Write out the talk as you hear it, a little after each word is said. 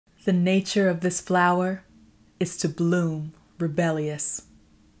The nature of this flower is to bloom rebellious,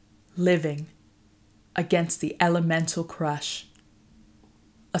 living against the elemental crush.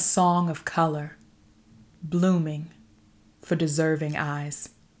 A song of color, blooming for deserving eyes,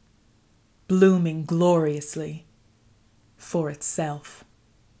 blooming gloriously for itself.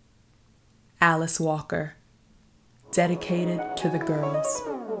 Alice Walker, dedicated to the girls.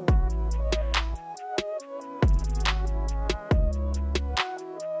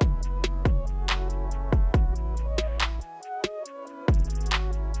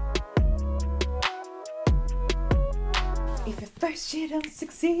 First you don't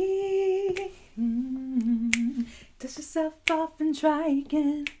succeed, dust yourself off and try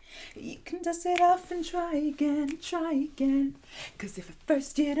again. You can dust it off and try again, try again. Cause if at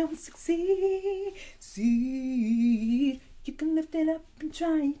first you don't succeed, you can lift it up and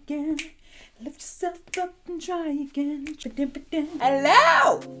try again. Lift yourself up and try again.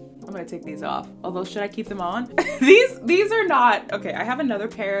 Hello! I'm gonna take these off. Although, should I keep them on? These are not, okay, I have another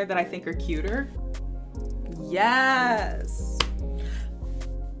pair that I think are cuter. Yes!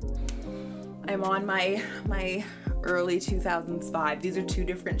 I'm on my early 2000s vibe. These are two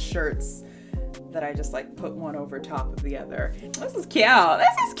different shirts that I just like put one over top of the other. This is cute.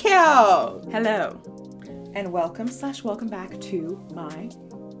 This is cute. Hello and welcome back to my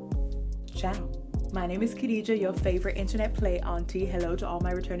channel. My name is Khadija, your favorite internet play auntie. Hello to all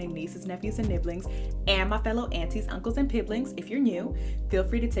my returning nieces, nephews, and nibblings, and my fellow aunties, uncles, and piblings. If you're new, feel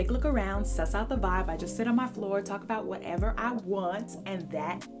free to take a look around, suss out the vibe. I just sit on my floor, talk about whatever I want, and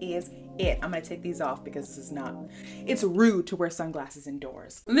that is it. I'm gonna take these off because this is not, it's rude to wear sunglasses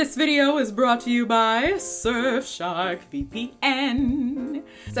indoors. This video is brought to you by Surfshark VPN.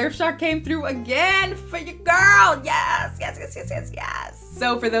 Surfshark came through again for your girl. Yes, yes, yes, yes, yes, yes.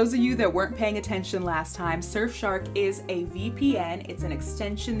 So for those of you that weren't paying attention last time, Surfshark is a VPN. It's an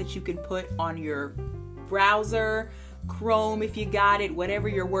extension that you can put on your browser, Chrome if you got it, whatever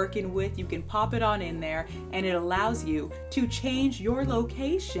you're working with, you can pop it on in there and it allows you to change your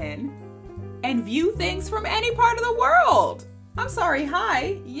location and view things from any part of the world. I'm sorry,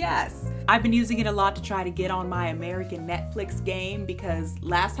 hi, yes. I've been using it a lot to try to get on my American Netflix game because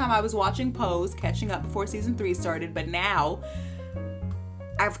last time I was watching Pose, catching up before season 3 started, but now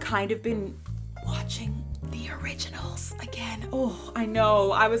I've kind of been watching the originals again. Oh, I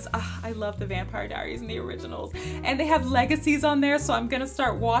know. I love the Vampire Diaries and the originals. And they have Legacies on there, so I'm gonna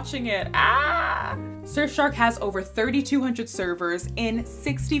start watching it. Surfshark has over 3,200 servers in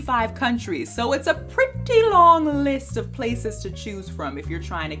 65 countries, so it's a pretty long list of places to choose from if you're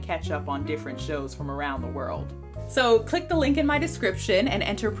trying to catch up on different shows from around the world. So click the link in my description and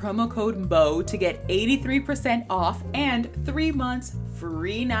enter promo code Mbowe to get 83% off and 3 months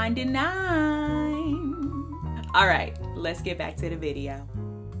free 99. All right, let's get back to the video.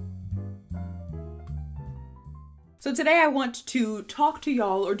 So today I want to talk to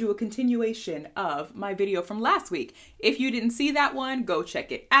y'all or do a continuation of my video from last week. If you didn't see that one, go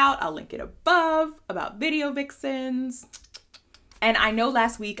check it out. I'll link it above about video vixens. And I know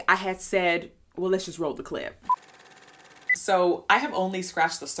last week I had said, well, let's just roll the clip. So I have only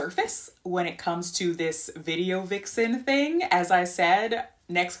scratched the surface when it comes to this video vixen thing. As I said,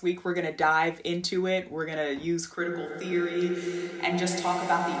 next week we're gonna dive into it. We're gonna use critical theory and just talk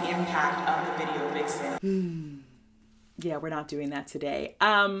about the impact of the video vixen. Yeah, we're not doing that today.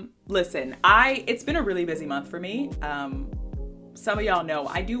 Listen, it's been a really busy month for me. Some of y'all know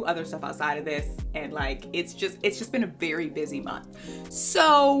I do other stuff outside of this and like it's just been a very busy month.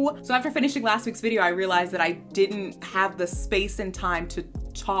 So after finishing last week's video, I realized that I didn't have the space and time to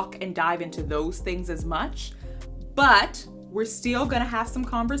talk and dive into those things as much, but we're still gonna have some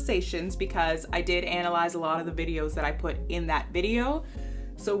conversations because I did analyze a lot of the videos that I put in that video.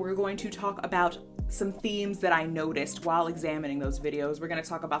 So we're going to talk about some themes that I noticed while examining those videos. We're gonna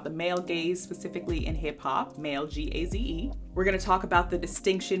talk about the male gaze, specifically in hip hop, male G-A-Z-E. We're gonna talk about the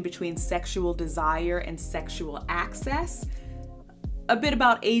distinction between sexual desire and sexual access, a bit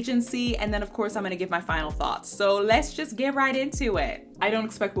about agency, and then of course I'm gonna give my final thoughts. So let's just get right into it. I don't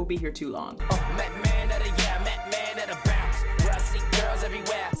expect we'll be here too long.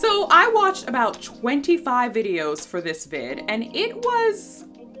 So I watched about 25 videos for this vid and it was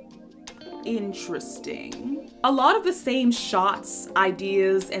interesting. A lot of the same shots,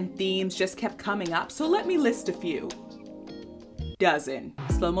 ideas, and themes just kept coming up, so let me list a few. Dozen.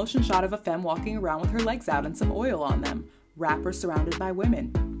 Slow motion shot of a femme walking around with her legs out and some oil on them. Rapper surrounded by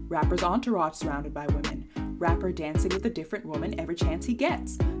women. Rapper's entourage surrounded by women. Rapper dancing with a different woman every chance he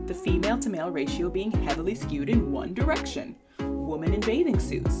gets. The female to male ratio being heavily skewed in one direction. Woman in bathing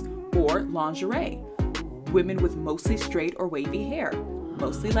suits or lingerie. Women with mostly straight or wavy hair.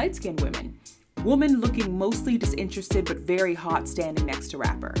 mostly light-skinned women. Woman looking mostly disinterested but very hot standing next to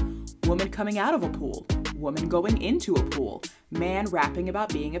rapper. Woman coming out of a pool. Woman going into a pool. Man rapping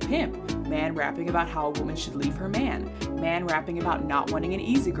about being a pimp. Man rapping about how a woman should leave her man. Man rapping about not wanting an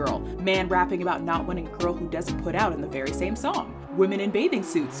easy girl. Man rapping about not wanting a girl who doesn't put out in the very same song. Women in bathing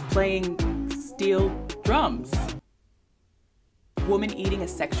suits playing steel drums. Woman eating a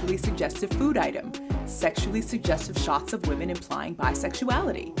sexually suggestive food item. Sexually suggestive shots of women implying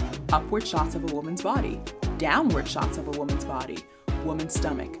bisexuality. Upward shots of a woman's body. Downward shots of a woman's body. Woman's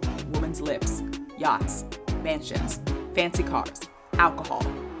stomach. Woman's lips. Yachts. Mansions. Fancy cars. Alcohol.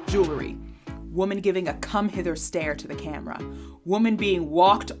 Jewelry. Woman giving a come hither stare to the camera. Woman being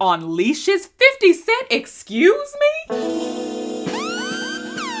walked on leashes. 50 Cent, excuse me?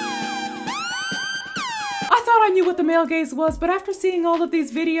 I thought I knew what the male gaze was, but after seeing all of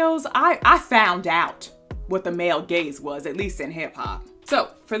these videos, I found out what the male gaze was, at least in hip hop.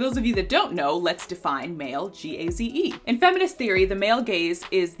 So, for those of you that don't know, let's define male, G-A-Z-E. In feminist theory, the male gaze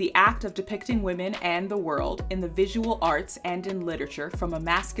is the act of depicting women and the world in the visual arts and in literature from a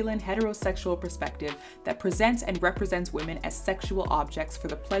masculine heterosexual perspective that presents and represents women as sexual objects for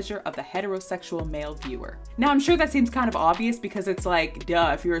the pleasure of the heterosexual male viewer. Now, I'm sure that seems kind of obvious because it's like,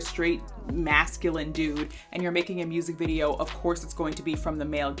 duh, if you're a straight masculine dude and you're making a music video, of course it's going to be from the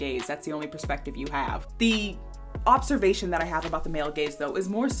male gaze. That's the only perspective you have. The observation that I have about the male gaze, though, is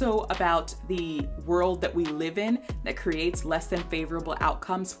more so about the world that we live in that creates less than favorable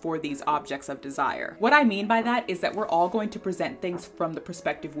outcomes for these objects of desire. What I mean by that is that we're all going to present things from the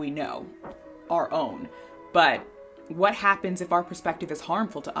perspective we know, our own. But what happens if our perspective is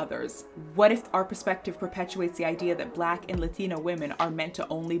harmful to others? What if our perspective perpetuates the idea that Black and Latina women are meant to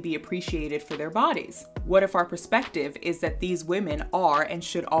only be appreciated for their bodies? What if our perspective is that these women are and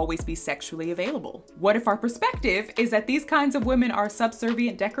should always be sexually available? What if our perspective is that these kinds of women are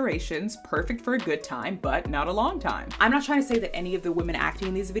subservient decorations, perfect for a good time, but not a long time? I'm not trying to say that any of the women acting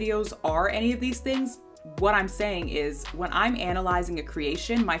in these videos are any of these things. What I'm saying is, when I'm analyzing a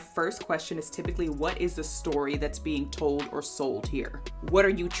creation, my first question is typically, what is the story that's being told or sold here? What are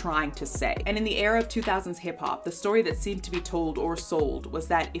you trying to say? And in the era of 2000s hip hop, the story that seemed to be told or sold was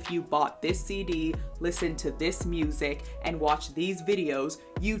that if you bought this CD, listened to this music, and watched these videos,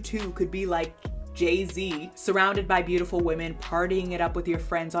 you too could be like Jay-Z, surrounded by beautiful women, partying it up with your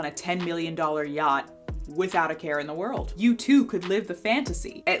friends on a $10 million yacht, without a care in the world. You too could live the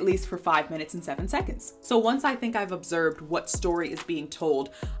fantasy, at least for 5 minutes and 7 seconds. So once I think I've observed what story is being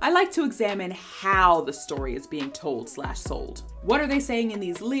told, I like to examine how the story is being told / sold. What are they saying in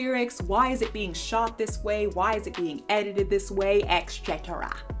these lyrics? Why is it being shot this way? Why is it being edited this way?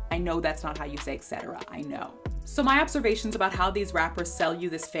 Etc. I know that's not how you say etc. I know. So my observations about how these rappers sell you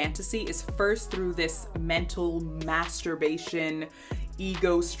this fantasy is first through this mental masturbation,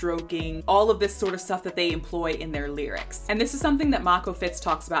 ego stroking, all of this sort of stuff that they employ in their lyrics. And this is something that Mako Fitz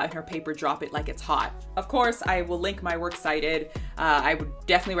talks about in her paper, Drop It Like It's Hot. Of course, I will link my works cited. I would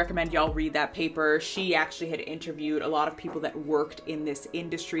definitely recommend y'all read that paper. She actually had interviewed a lot of people that worked in this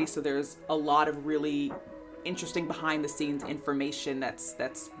industry, so there's a lot of really interesting behind the scenes information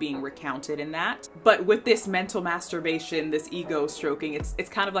that's being recounted in that. But with this mental masturbation, this ego stroking, it's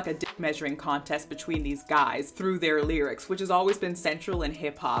kind of like a dick measuring contest between these guys through their lyrics, which has always been central in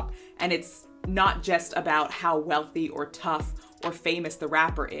hip hop. And it's not just about how wealthy or tough or famous the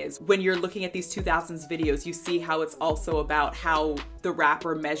rapper is. When you're looking at these 2000s videos, you see how it's also about how the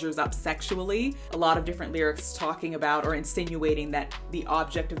rapper measures up sexually. A lot of different lyrics talking about or insinuating that the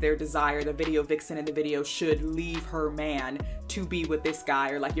object of their desire, the video vixen in the video, should leave her man to be with this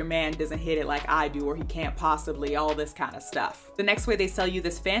guy, or like, your man doesn't hit it like I do, or he can't possibly, all this kind of stuff. The next way they sell you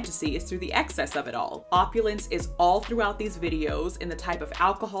this fantasy is through the excess of it all. Opulence is all throughout these videos in the type of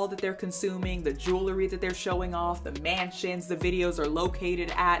alcohol that they're consuming, the jewelry that they're showing off, the mansions the videos are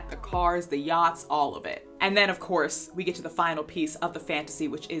located at, the cars, the yachts, all of it. And then, of course, we get to the final piece of the fantasy,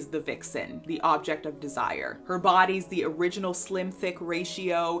 which is the vixen, the object of desire. Her body's the original slim-thick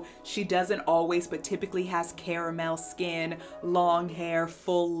ratio. She doesn't always, but typically has caramel skin, long hair,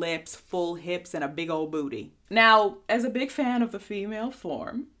 full lips, full hips, and a big old booty. Now, as a big fan of the female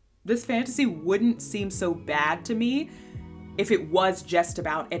form, this fantasy wouldn't seem so bad to me if it was just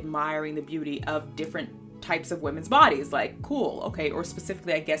about admiring the beauty of different types of women's bodies. Like, cool, okay, or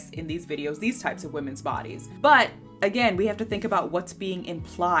specifically, I guess, in these videos, these types of women's bodies. But again, we have to think about what's being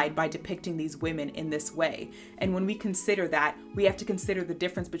implied by depicting these women in this way. And when we consider that, we have to consider the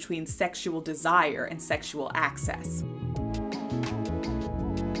difference between sexual desire and sexual access.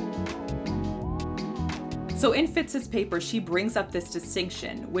 So in Fitz's paper, she brings up this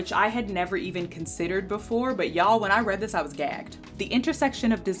distinction, which I had never even considered before, but y'all, when I read this, I was gagged. The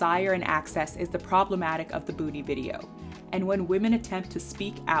intersection of desire and access is the problematic of the booty video. And when women attempt to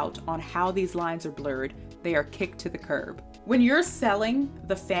speak out on how these lines are blurred, they are kicked to the curb. When you're selling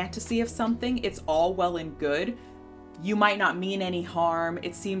the fantasy of something, it's all well and good. You might not mean any harm.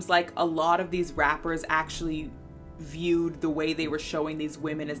 It seems like a lot of these rappers actually viewed the way they were showing these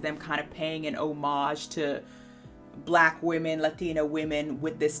women as them kind of paying an homage to Black women, Latina women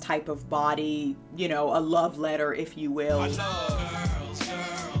with this type of body, you know, a love letter, if you will.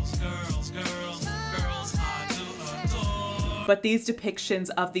 But these depictions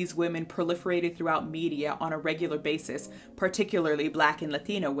of these women proliferated throughout media on a regular basis, particularly Black and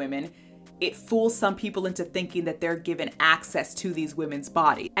Latina women. It fools some people into thinking that they're given access to these women's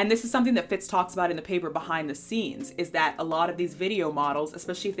bodies. And this is something that Fitz talks about in the paper behind the scenes, is that a lot of these video models,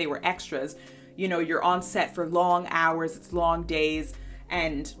 especially if they were extras, you know, you're on set for long hours, it's long days,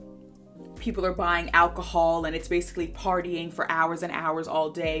 and people are buying alcohol, and it's basically partying for hours and hours all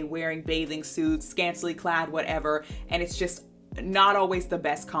day, wearing bathing suits, scantily clad, whatever, and it's just not always the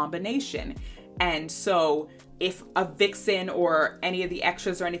best combination. And so if a vixen or any of the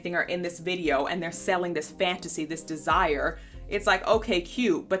extras or anything are in this video and they're selling this fantasy, this desire, it's like, okay,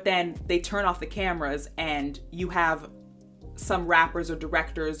 cute, but then they turn off the cameras and you have some rappers or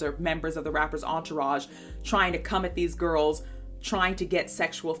directors or members of the rapper's entourage trying to come at these girls, trying to get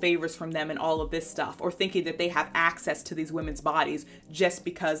sexual favors from them and all of this stuff, or thinking that they have access to these women's bodies just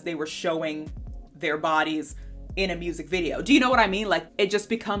because they were showing their bodies in a music video. Do you know what I mean? Like, it just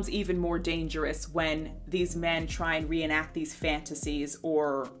becomes even more dangerous when these men try and reenact these fantasies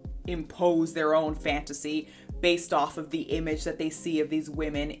or impose their own fantasy based off of the image that they see of these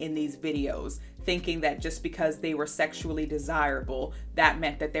women in these videos, thinking that just because they were sexually desirable, that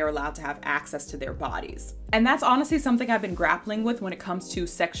meant that they're allowed to have access to their bodies. And that's honestly something I've been grappling with when it comes to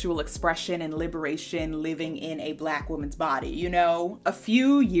sexual expression and liberation living in a Black woman's body. You know, a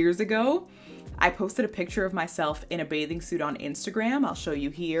few years ago, I posted a picture of myself in a bathing suit on Instagram. I'll show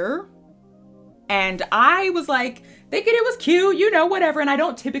you here. And I was like, thinking it was cute, you know, whatever. And I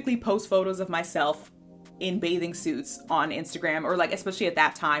don't typically post photos of myself in bathing suits on Instagram, or like, especially at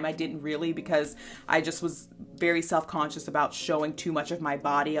that time, I didn't really, because I just was very self-conscious about showing too much of my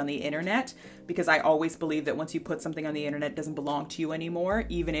body on the internet, because I always believe that once you put something on the internet, it doesn't belong to you anymore,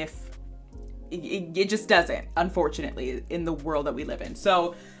 even if it just doesn't, unfortunately, in the world that we live in.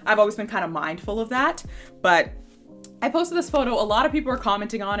 So I've always been kind of mindful of that, but I posted this photo, a lot of people were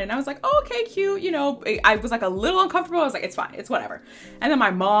commenting on it, and I was like, oh, okay, cute, you know. I was like a little uncomfortable. I was like, it's fine, it's whatever. And then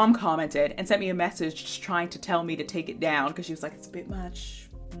my mom commented and sent me a message just trying to tell me to take it down, because she was like, it's a bit much.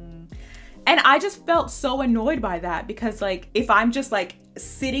 And I just felt so annoyed by that, because like, if I'm just like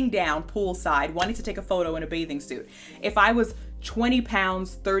sitting down poolside wanting to take a photo in a bathing suit, if I was 20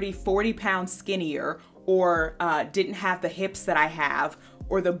 pounds, 30, 40 pounds skinnier, or didn't have the hips that I have,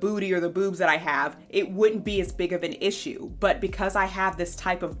 or the booty or the boobs that I have, it wouldn't be as big of an issue. But because I have this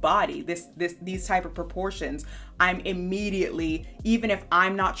type of body, these type of proportions, I'm immediately, even if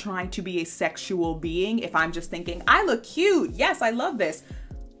I'm not trying to be a sexual being, if I'm just thinking, I look cute, yes, I love this,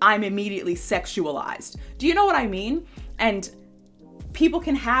 I'm immediately sexualized. Do you know what I mean? And people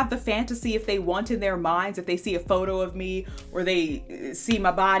can have the fantasy if they want in their minds, if they see a photo of me or they see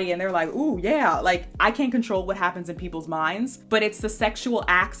my body and they're like, ooh, yeah, like I can't control what happens in people's minds, but it's the sexual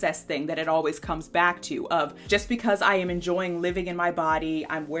access thing that it always comes back to, of just because I am enjoying living in my body,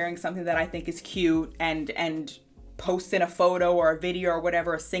 I'm wearing something that I think is cute and posting a photo or a video or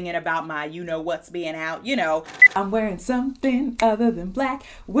whatever, singing about my, you know, what's being out, you know, I'm wearing something other than black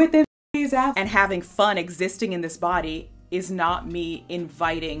with the out, and having fun existing in this body is not me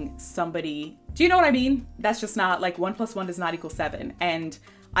inviting somebody. Do you know what I mean? That's just not, like, 1 + 1 does not equal 7. And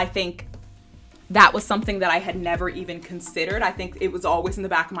I think that was something that I had never even considered. I think it was always in the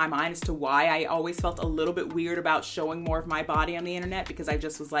back of my mind as to why I always felt a little bit weird about showing more of my body on the internet, because I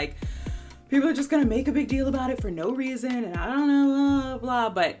just was like, people are just gonna make a big deal about it for no reason, and I don't know, blah, blah.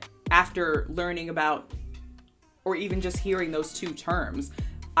 But after learning about, or even just hearing those two terms,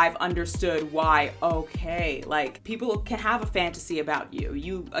 I've understood why, okay, like, people can have a fantasy about you.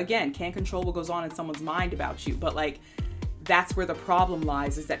 You, again, can't control what goes on in someone's mind about you, but like, that's where the problem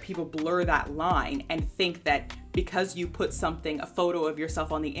lies, is that people blur that line and think that because you put something, a photo of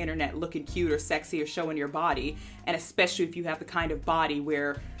yourself on the internet looking cute or sexy or showing your body, and especially if you have the kind of body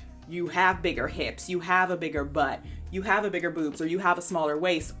where you have bigger hips, you have a bigger butt, you have a bigger boobs, or you have a smaller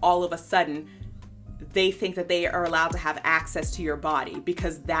waist, all of a sudden, they think that they are allowed to have access to your body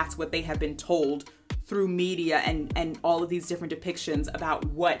because that's what they have been told through media and all of these different depictions about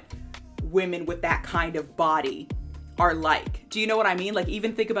what women with that kind of body are like. Do you know what I mean? Like,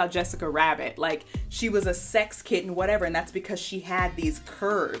 even think about Jessica Rabbit. Like, she was a sex kitten, whatever, and that's because she had these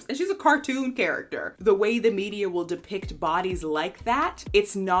curves. And she's a cartoon character. The way the media will depict bodies like that,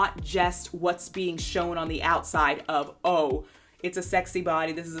 it's not just what's being shown on the outside of, oh, it's a sexy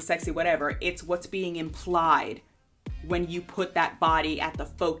body, this is a sexy whatever. It's what's being implied when you put that body at the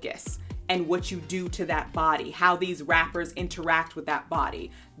focus, and what you do to that body, how these rappers interact with that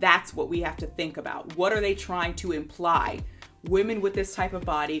body. That's what we have to think about. What are they trying to imply? Women with this type of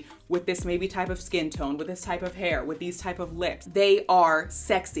body, with this maybe type of skin tone, with this type of hair, with these type of lips, they are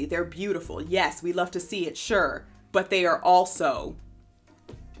sexy, they're beautiful. Yes, we love to see it, sure, but they are also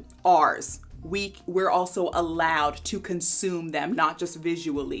ours. We're also allowed to consume them, not just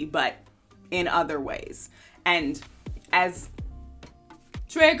visually, but in other ways. And as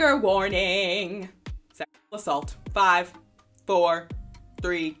trigger warning, sexual assault, 5, 4,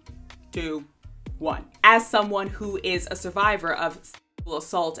 3, 2, 1. As someone who is a survivor of sexual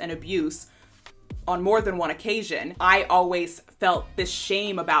assault and abuse on more than one occasion, I always felt this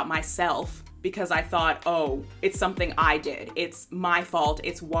shame about myself because I thought, oh, it's something I did. It's my fault.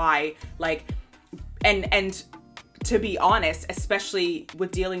 It's why, like, and to be honest, especially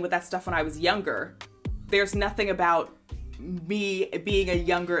with dealing with that stuff when I was younger, there's nothing about me being a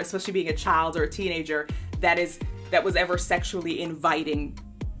younger, especially being a child or a teenager, that was ever sexually inviting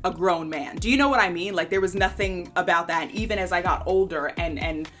a grown man. Do you know what I mean? Like, there was nothing about that. And even as I got older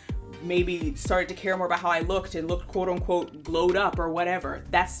and maybe started to care more about how I looked and looked quote unquote glowed up or whatever,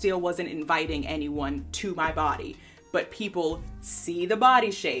 that still wasn't inviting anyone to my body. But people see the body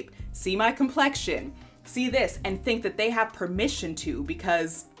shape, see my complexion, see this, and think that they have permission to,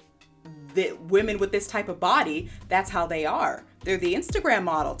 because the women with this type of body, that's how they are. They're the Instagram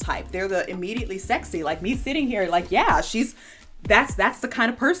model type. They're the immediately sexy. Like, me sitting here like, yeah, that's the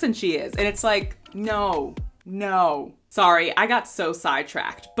kind of person she is. And it's like, no. Sorry, I got so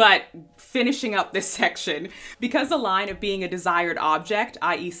sidetracked. But finishing up this section, because the line of being a desired object,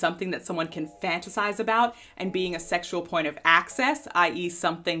 i.e. something that someone can fantasize about, and being a sexual point of access, i.e.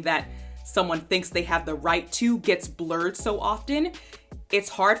 something that someone thinks they have the right to, gets blurred so often, it's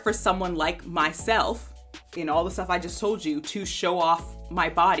hard for someone like myself, in all the stuff I just told you, to show off my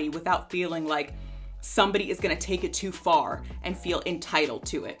body without feeling like somebody is gonna take it too far and feel entitled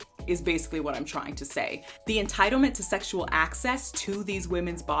to it, is basically what I'm trying to say. The entitlement to sexual access to these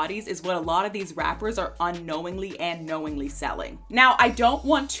women's bodies is what a lot of these rappers are unknowingly and knowingly selling. Now, I don't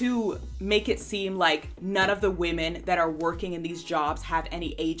want to make it seem like none of the women that are working in these jobs have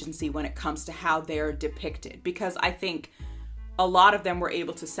any agency when it comes to how they're depicted, because I think a lot of them were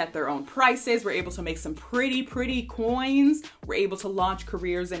able to set their own prices, were able to make some pretty coins, were able to launch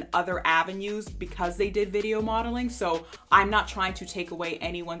careers in other avenues because they did video modeling. So I'm not trying to take away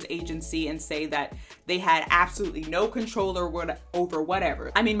anyone's agency and say that they had absolutely no control over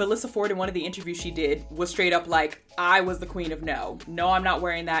whatever. I mean, Melissa Ford, in one of the interviews she did, was straight up like, I was the queen of no. No, I'm not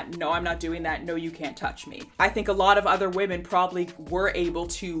wearing that. No, I'm not doing that. No, you can't touch me. I think a lot of other women probably were able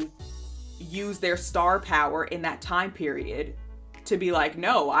to use their star power in that time period to be like,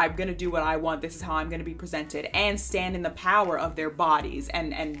 no, I'm gonna do what I want, this is how I'm gonna be presented, and stand in the power of their bodies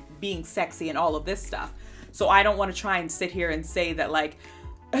and being sexy and all of this stuff. So I don't want to try and sit here and say that like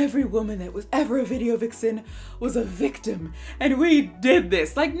every woman that was ever a video vixen was a victim and we did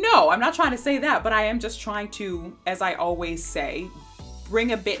this. Like, no, I'm not trying to say that, but I am just trying to, as I always say,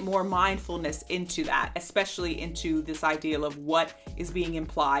 bring a bit more mindfulness into that, especially into this idea of what is being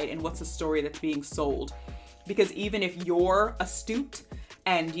implied and what's the story that's being sold. Because even if you're astute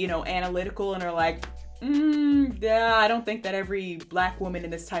and, you know, analytical and are like, yeah, I don't think that every Black woman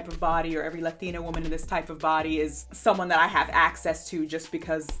in this type of body or every Latina woman in this type of body is someone that I have access to just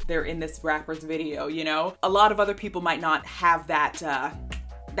because they're in this rapper's video, you know? A lot of other people might not have that,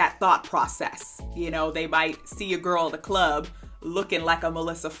 that thought process. You know, they might see a girl at the club looking like a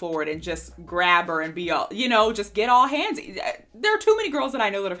Melissa Ford and just grab her and be all, you know, just get all handsy. There are too many girls that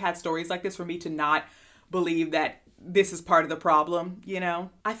I know that have had stories like this for me to not believe that this is part of the problem, you know?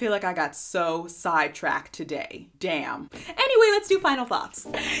 I feel like I got so sidetracked today. Damn. Anyway, let's do final thoughts.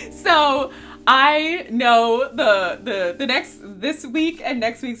 So I know this week and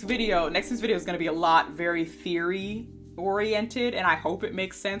next week's video is gonna be a lot very theory oriented, and I hope it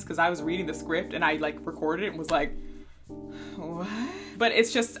makes sense because I was reading the script and I like recorded it and was like, what? but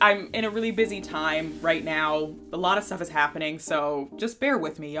it's just, I'm in a really busy time right now. A lot of stuff is happening, so just bear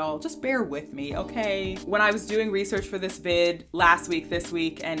with me, y'all. Just bear with me, okay? When I was doing research for this vid last week, this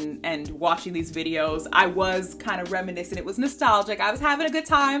week, and watching these videos, I was kind of reminiscent. It was nostalgic. I was having a good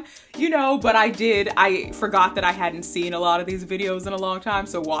time, you know, but I forgot that I hadn't seen a lot of these videos in a long time,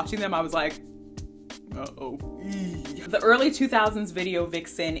 so watching them, I was like, uh-oh. The early 2000s video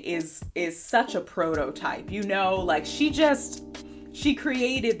vixen is such a prototype, you know, like she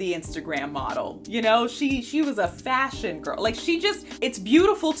created the Instagram model, you know, she was a fashion girl. Like it's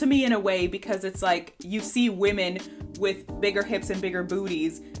beautiful to me in a way because it's like you see women with bigger hips and bigger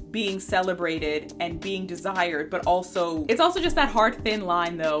booties being celebrated and being desired, but also, it's also just that hard thin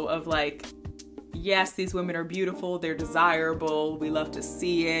line though of like, yes, these women are beautiful, they're desirable, we love to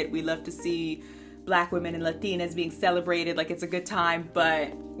see it, we love to see Black women and Latinas being celebrated, like it's a good time,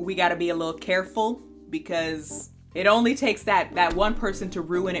 but we gotta be a little careful because it only takes that one person to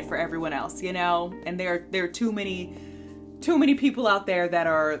ruin it for everyone else, you know? And there are too many people out there that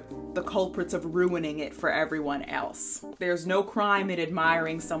are the culprits of ruining it for everyone else. There's no crime in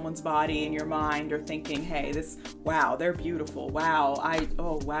admiring someone's body in your mind or thinking, hey, wow, they're beautiful. Wow, I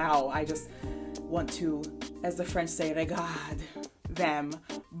just want to, as the French say, regarde them.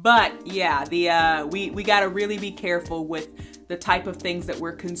 But yeah, we gotta really be careful with the type of things that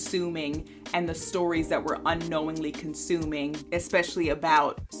we're consuming and the stories that we're unknowingly consuming, especially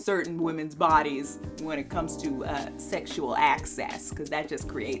about certain women's bodies when it comes to sexual access, because that just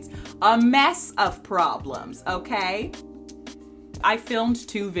creates a mess of problems, okay? I filmed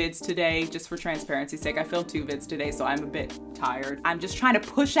 2 vids today, just for transparency's sake. I filmed 2 vids today, so I'm a bit tired. I'm just trying to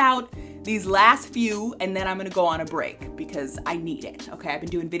push out these last few, and then I'm gonna go on a break because I need it, okay? I've been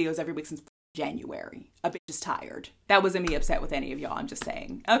doing videos every week since January. A bitch is tired. That wasn't me upset with any of y'all, I'm just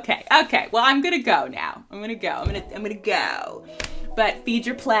saying. Okay, well, I'm gonna go now. I'm gonna go. But feed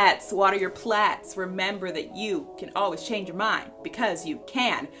your plants, water your plants. Remember that you can always change your mind because you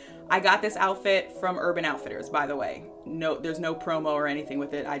can. I got this outfit from Urban Outfitters, by the way. No, there's no promo or anything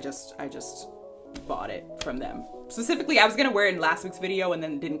with it. I just bought it from them. Specifically, I was gonna wear it in last week's video and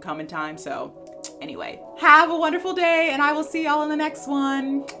then it didn't come in time, so anyway. Have a wonderful day and I will see y'all in the next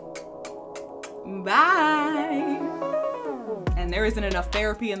one. Bye. And there isn't enough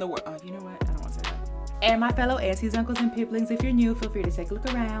therapy in the world. Oh, you know what? I don't want to say that. And my fellow aunties, uncles, and piplings, if you're new, feel free to take a look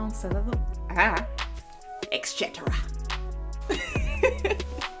around. Etc.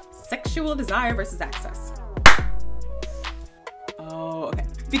 Sexual desire versus access. Oh, okay.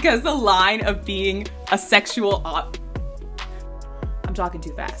 Because the line of being a sexual I'm talking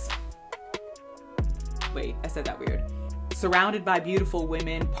too fast. Wait, I said that weird. Surrounded by beautiful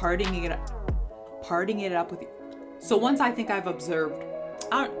women, partying it up with you. So once I think I've observed,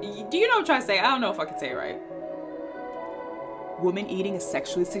 do you know what I'm trying to say? I don't know if I can say it right. Woman eating a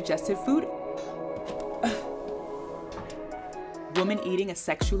sexually suggestive food. Woman eating a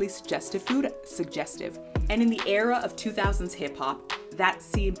sexually suggestive food, suggestive. And in the era of 2000s hip hop, that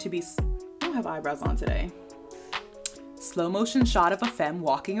seemed to be, I don't have eyebrows on today. Slow motion shot of a femme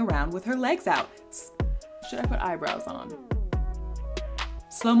walking around with her legs out. Should I put eyebrows on?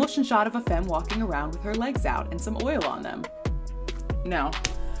 Slow motion shot of a femme walking around with her legs out and some oil on them. No.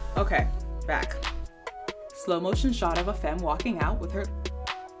 Okay, back. Slow motion shot of a femme walking out with her